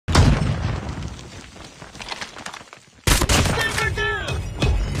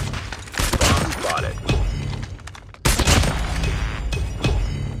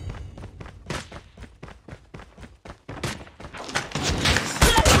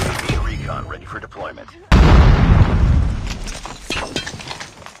deployment.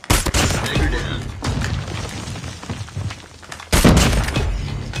 Stagger down.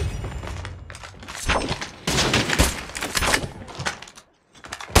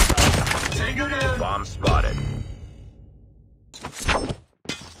 Tango down. Bomb spotted.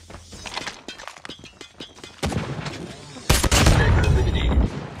 Stagger eliminated.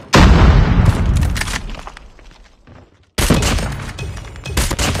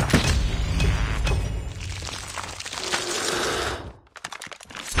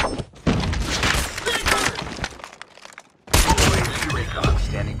 UAV recon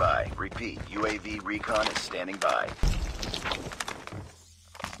standing by. Repeat, UAV recon is standing by.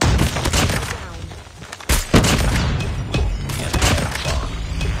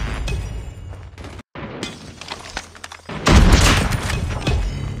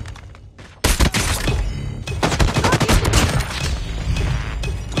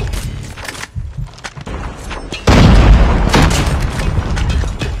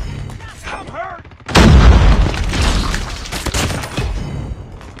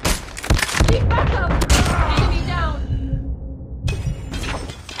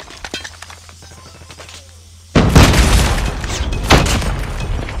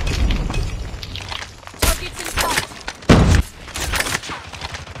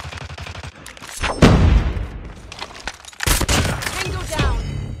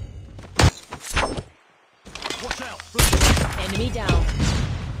 Enemy down.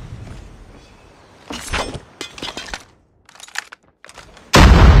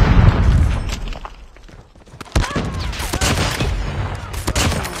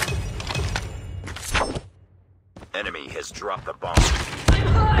 Enemy has dropped the bomb.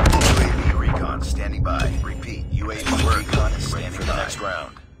 UAV recon standing by. Repeat, UAV recon is standing for the next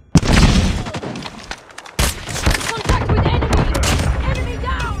round. Contact with enemy! Enemy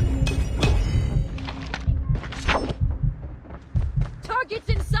down! Targets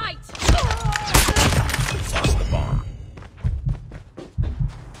in sight! Lost the bomb.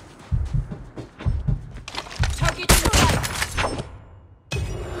 Targets in sight!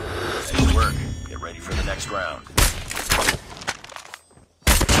 Nice work. Get ready for the next round.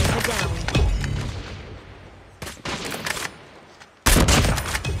 Tango down.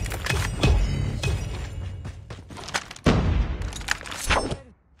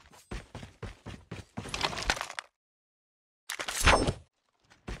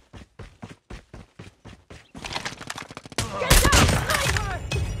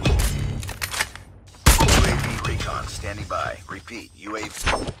 UAV recon standing by. Repeat, UAV.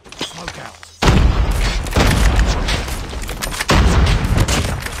 Smoke out.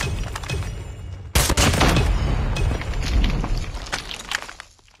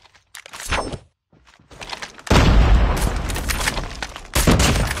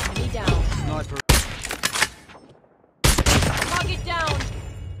 Enemy down. Sniper. Target down.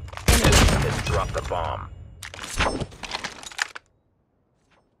 Enemy has dropped the bomb.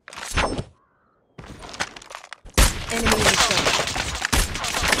 Enemy in sight.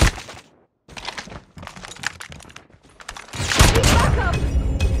 Back up!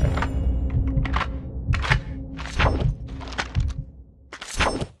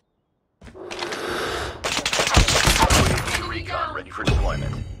 UAV recon ready for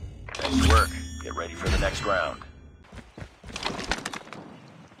deployment. Nice work. Get ready for the next round.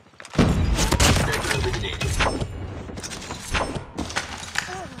 Stagger eliminated.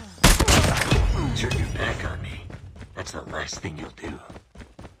 Turn your back on me. That's the last thing you'll do.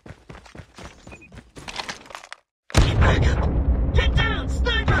 Keep back up. Get down,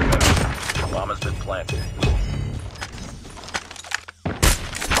 sniper! Bomb has been planted.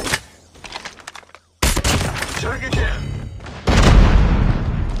 Target down.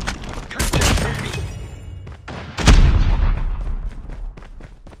 Contact enemy.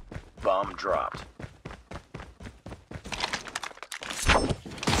 Bomb dropped.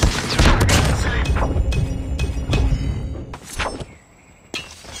 Target in sight.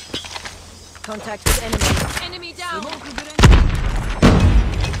 Contact with enemy. Enemy down.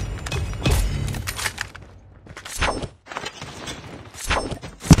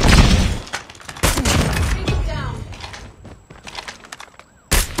 Tango down.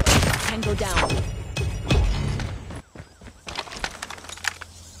 Tango down.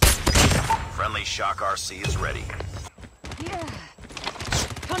 Friendly Shock RC is ready.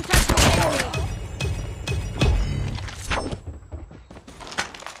 Contact with enemy.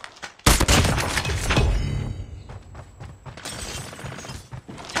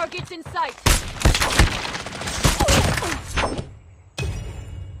 Targets in sight.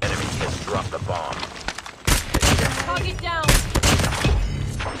 Enemy has dropped the bomb. Target down.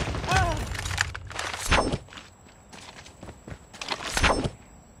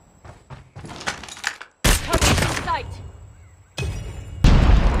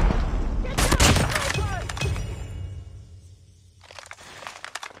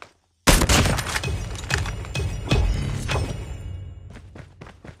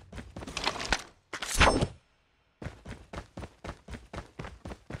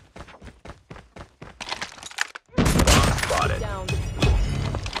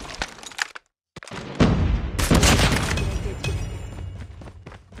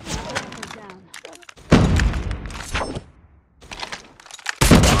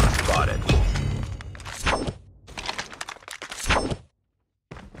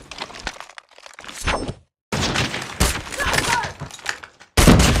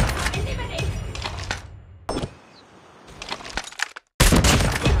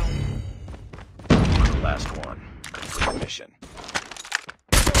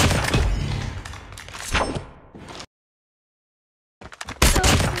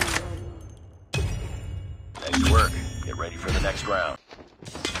 Nice work. Get ready for the next round.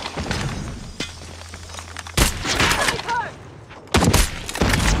 Sniper!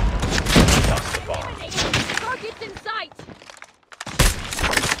 Lost the bomb. Target's in sight!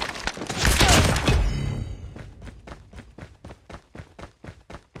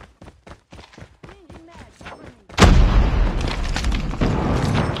 Changing mag, cover me.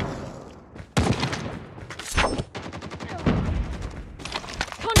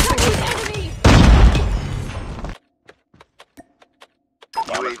 Contact with enemies!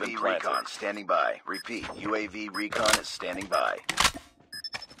 UAV recon standing by. Repeat, UAV recon is standing by.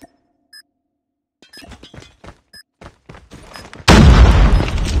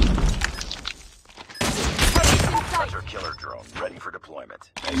 Target's in sight! Hunter killer drone ready for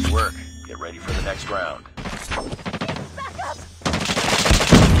deployment. Nice work. Get ready for the next round. Back up!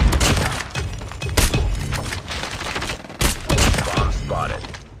 Bomb spotted.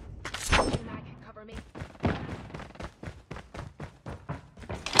 Mag, cover me.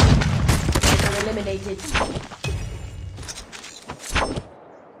 Eliminated.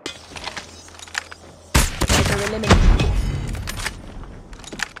 Sniper eliminated.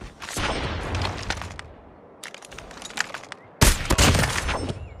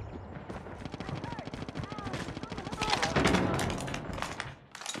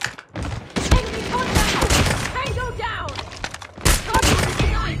 Enemy contact! Tango down! Target's in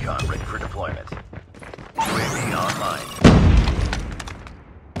UAV sight! recon ready for deployment. UAV online.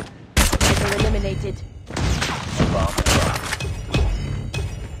 Sniper eliminated. Bomb dropped.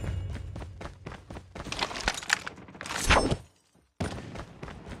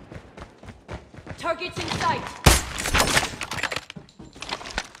 Target's in sight!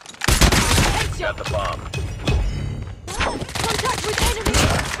 Got Headshot! the bomb. Contact with enemy!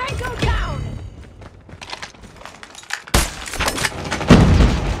 Tango down!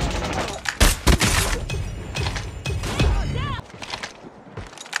 Down!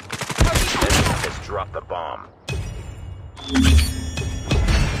 Target's in Enemy sight! has dropped the bomb.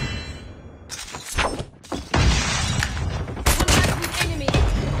 Contact with enemy!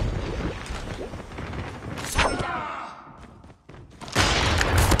 Target down!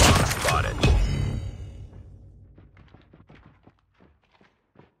 Bomb spotted.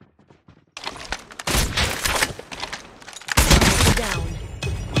 Down.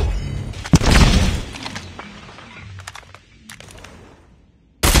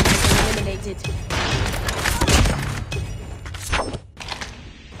 Sniper eliminated.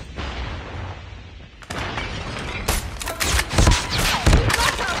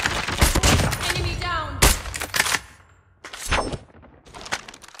 Enemy down!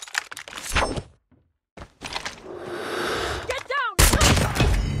 Get down!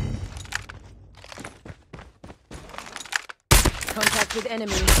 Contact with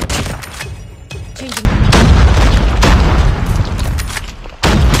enemy. Changing.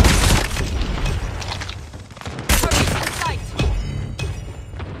 Target's in sight!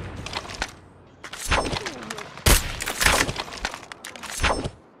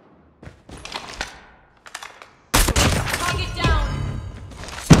 Target down!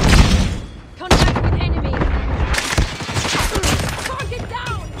 Contact with enemy! Target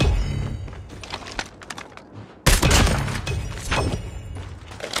down!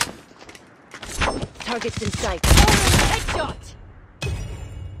 Targets in sight. Headshot!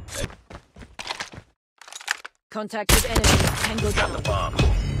 Contact with enemy. Tango Got the down. bomb.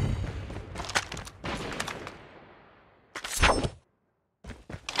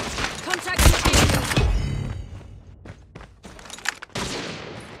 Contact with enemy!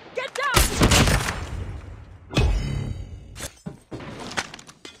 Get down!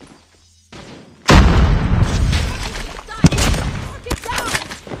 Target down!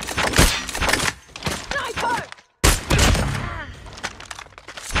 Sniper!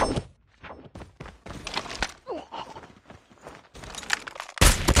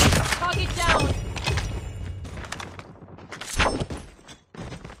 Target down!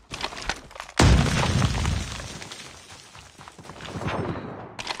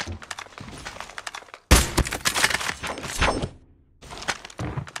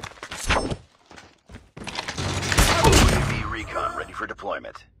 UAV recon ready for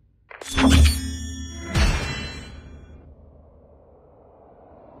deployment.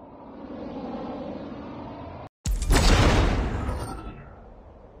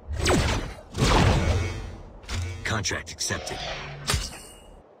 Contract accepted.